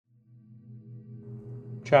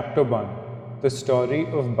Chapter 1. The Story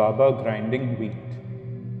of Baba Grinding Wheat.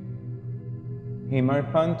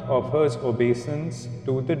 Hemadpant offers obeisance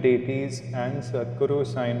to the deities and Sadguru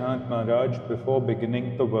Sainath Maharaj before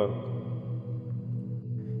beginning the work.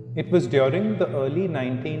 It was during the early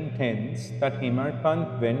 1910s that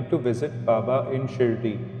Hemadpant went to visit Baba in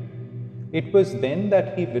Shirdi. It was then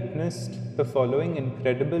that he witnessed the following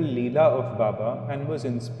incredible leela of Baba and was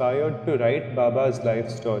inspired to write Baba's life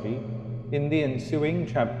story in the ensuing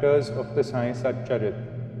chapters of the Sai Satcharita.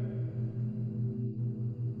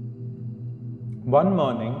 One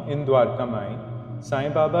morning in Dwarkamai, Sai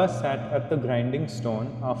Baba sat at the grinding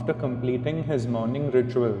stone after completing his morning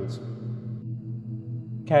rituals.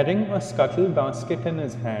 Carrying a scuttle basket in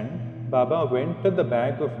his hand, Baba went to the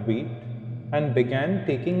bag of wheat and began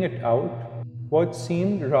taking it out what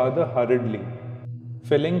seemed rather hurriedly,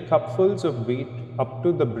 filling cupfuls of wheat up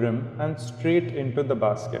to the brim and straight into the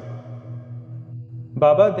basket.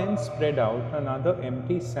 Baba then spread out another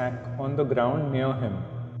empty sack on the ground near him.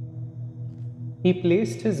 He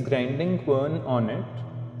placed his grinding quern on it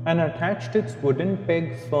and attached its wooden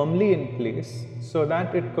peg firmly in place so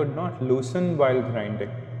that it could not loosen while grinding.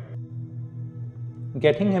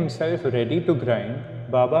 Getting himself ready to grind,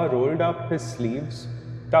 Baba rolled up his sleeves,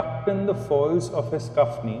 tucked in the folds of his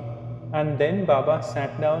kafni, and then Baba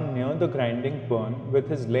sat down near the grinding quern with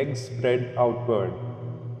his legs spread outward.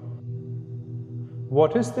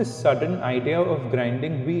 What is this sudden idea of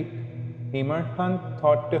grinding wheat? Hemadpant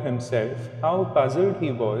thought to himself how puzzled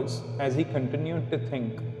he was as he continued to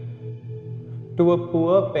think. To a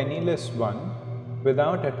poor penniless one,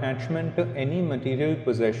 without attachment to any material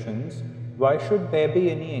possessions, why should there be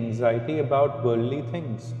any anxiety about worldly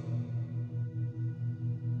things?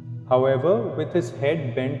 However, with his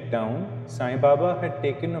head bent down, Sai Baba had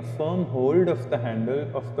taken a firm hold of the handle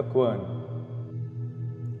of the quern.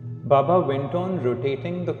 Baba went on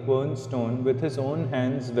rotating the quern stone with his own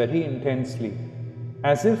hands very intensely,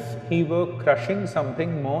 as if he were crushing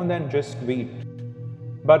something more than just wheat,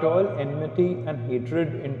 but all enmity and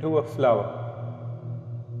hatred into a flour.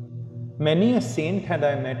 Many a saint had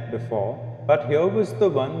I met before, but here was the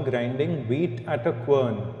one grinding wheat at a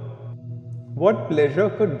quern. What pleasure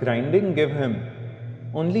could grinding give him?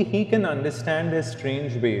 Only he can understand his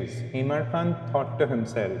strange ways, Hemadpant thought to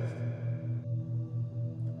himself.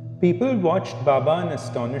 People watched Baba in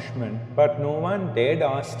astonishment, but no one dared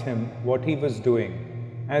ask him what he was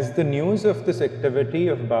doing. As the news of this activity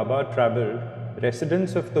of Baba travelled,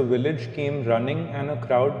 residents of the village came running and a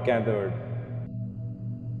crowd gathered.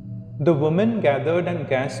 The women gathered and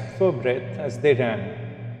gasped for breath as they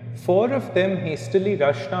ran. 4 of them hastily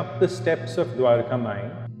rushed up the steps of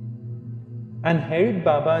Dwarkamai and held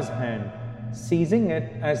Baba's hand, seizing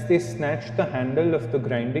it as they snatched the handle of the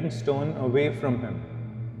grinding stone away from him.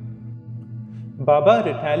 Baba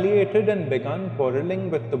retaliated and began quarrelling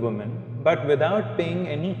with the women, but without paying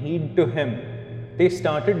any heed to him, they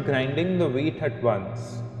started grinding the wheat at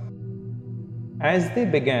once. As they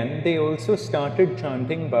began, they also started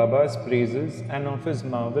chanting Baba's praises and of his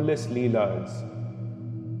marvellous leelas.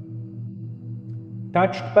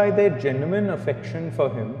 Touched by their genuine affection for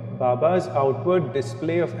him, Baba's outward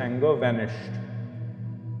display of anger vanished.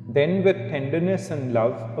 Then, with tenderness and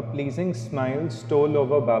love, a pleasing smile stole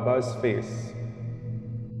over Baba's face.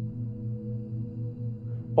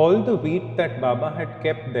 All the wheat that Baba had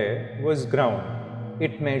kept there was ground.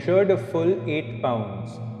 It measured a full 8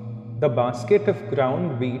 pounds. The basket of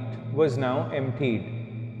ground wheat was now emptied.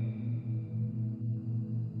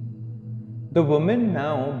 The women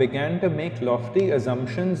now began to make lofty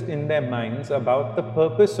assumptions in their minds about the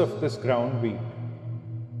purpose of this ground wheat.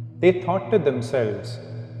 They thought to themselves,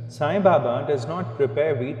 Sai Baba does not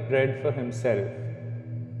prepare wheat bread for himself.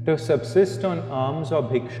 To subsist on alms or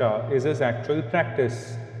bhiksha is his actual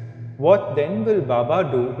practice. What then will Baba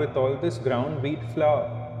do with all this ground wheat flour?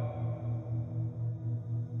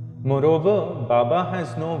 Moreover, Baba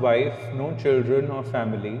has no wife, no children or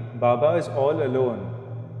family. Baba is all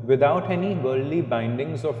alone, without any worldly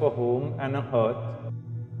bindings of a home and a hearth,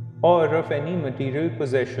 or of any material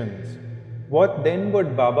possessions. What then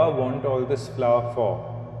would Baba want all this flour for?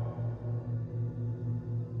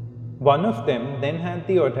 One of them then had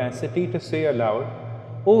the audacity to say aloud,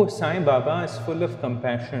 Oh, Sai Baba is full of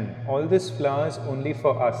compassion. All this flour is only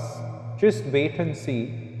for us. Just wait and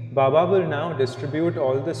see. Baba will now distribute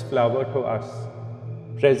all this flour to us.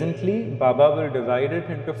 Presently, Baba will divide it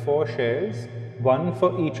into 4 shares, 1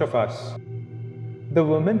 for each of us. The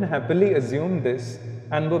women happily assumed this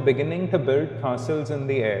and were beginning to build castles in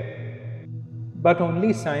the air. But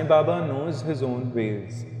only Sai Baba knows his own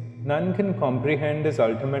ways. None can comprehend his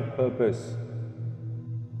ultimate purpose.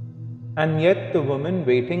 And yet the women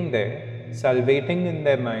waiting there, salivating in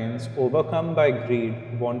their minds, overcome by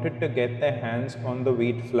greed, wanted to get their hands on the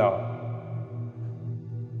wheat flour.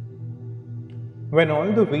 When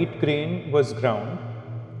all the wheat grain was ground,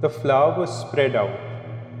 the flour was spread out.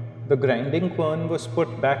 The grinding quern was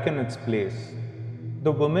put back in its place.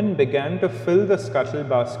 The women began to fill the scuttle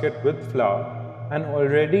basket with flour, and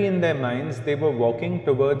already in their minds they were walking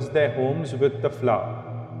towards their homes with the flour.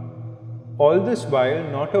 All this while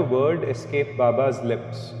not a word escaped Baba's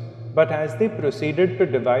lips, but as they proceeded to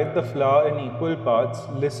divide the flour in equal parts,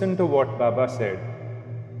 listen to what Baba said.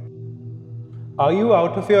 Are you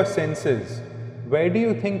out of your senses? Where do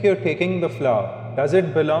you think you're taking the flour? Does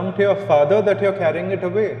it belong to your father that you're carrying it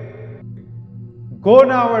away? Go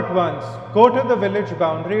now at once, go to the village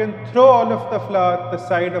boundary and throw all of the flour at the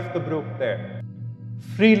side of the brook there.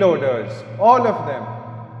 Freeloaders, all of them.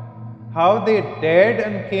 How they dared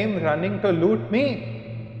and came running to loot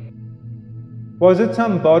me. Was it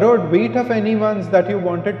some borrowed wheat of anyone's that you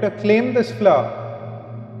wanted to claim this flour?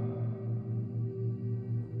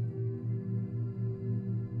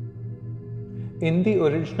 In the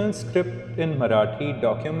original script in Marathi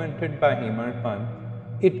documented by Hemadpant,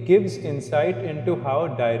 it gives insight into how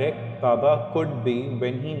direct Baba could be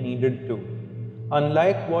when he needed to,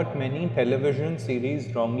 unlike what many television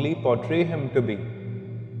series wrongly portray him to be.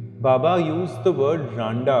 Baba used the word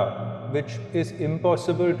randa, which is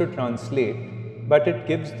impossible to translate, but it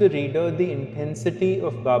gives the reader the intensity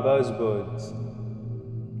of Baba's words.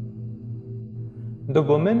 The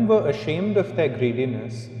women were ashamed of their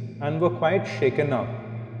greediness and were quite shaken up.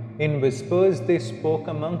 In whispers they spoke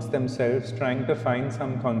amongst themselves, trying to find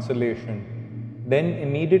some consolation. Then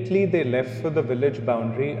immediately they left for the village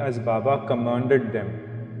boundary as Baba commanded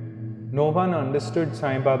them. No one understood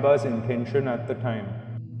Sai Baba's intention at the time.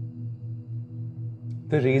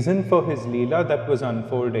 The reason for his leela that was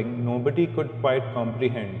unfolding nobody could quite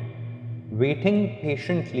comprehend. Waiting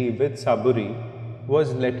patiently with saburi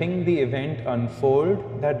was letting the event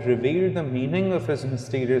unfold that revealed the meaning of his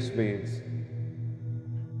mysterious ways.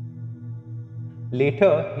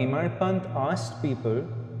 Later, Hemadpant asked people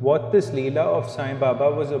what this leela of Sai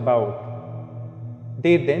Baba was about.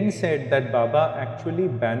 They then said that Baba actually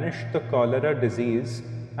banished the cholera disease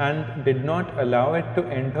and did not allow it to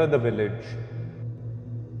enter the village.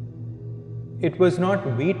 It was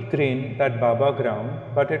not wheat grain that Baba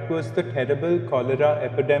ground, but it was the terrible cholera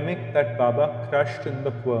epidemic that Baba crushed in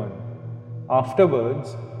the quern.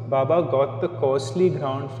 Afterwards, Baba got the coarsely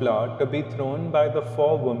ground flour to be thrown by the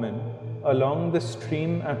 4 women along the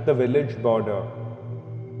stream at the village border.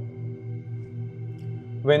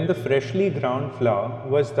 When the freshly ground flour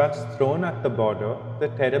was thus thrown at the border, the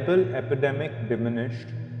terrible epidemic diminished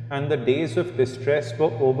and the days of distress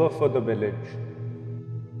were over for the village.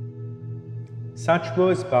 Such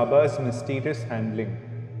was Baba's mysterious handling.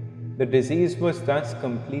 The disease was thus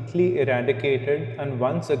completely eradicated, and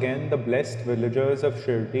once again the blessed villagers of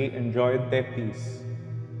Shirdi enjoyed their peace.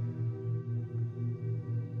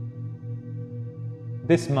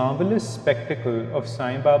 This marvellous spectacle of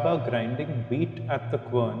Sai Baba grinding wheat at the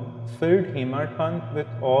quern filled Hemadpant with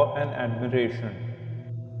awe and admiration.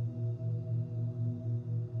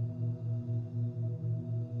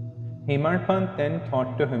 Hemadpant then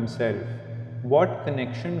thought to himself, what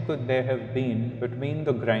connection could there have been between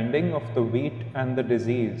the grinding of the wheat and the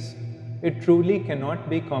disease? It truly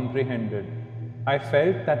cannot be comprehended. I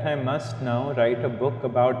felt that I must now write a book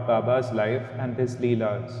about Baba's life and his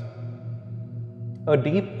leelas. A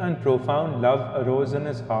deep and profound love arose in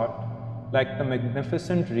his heart, like the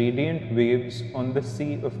magnificent radiant waves on the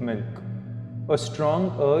sea of milk. A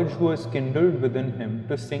strong urge was kindled within him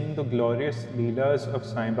to sing the glorious leelas of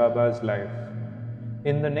Sai Baba's life.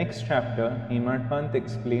 In the next chapter, Hemadpant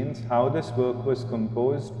explains how this work was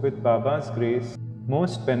composed with Baba's grace,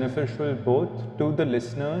 most beneficial both to the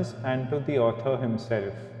listeners and to the author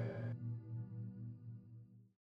himself.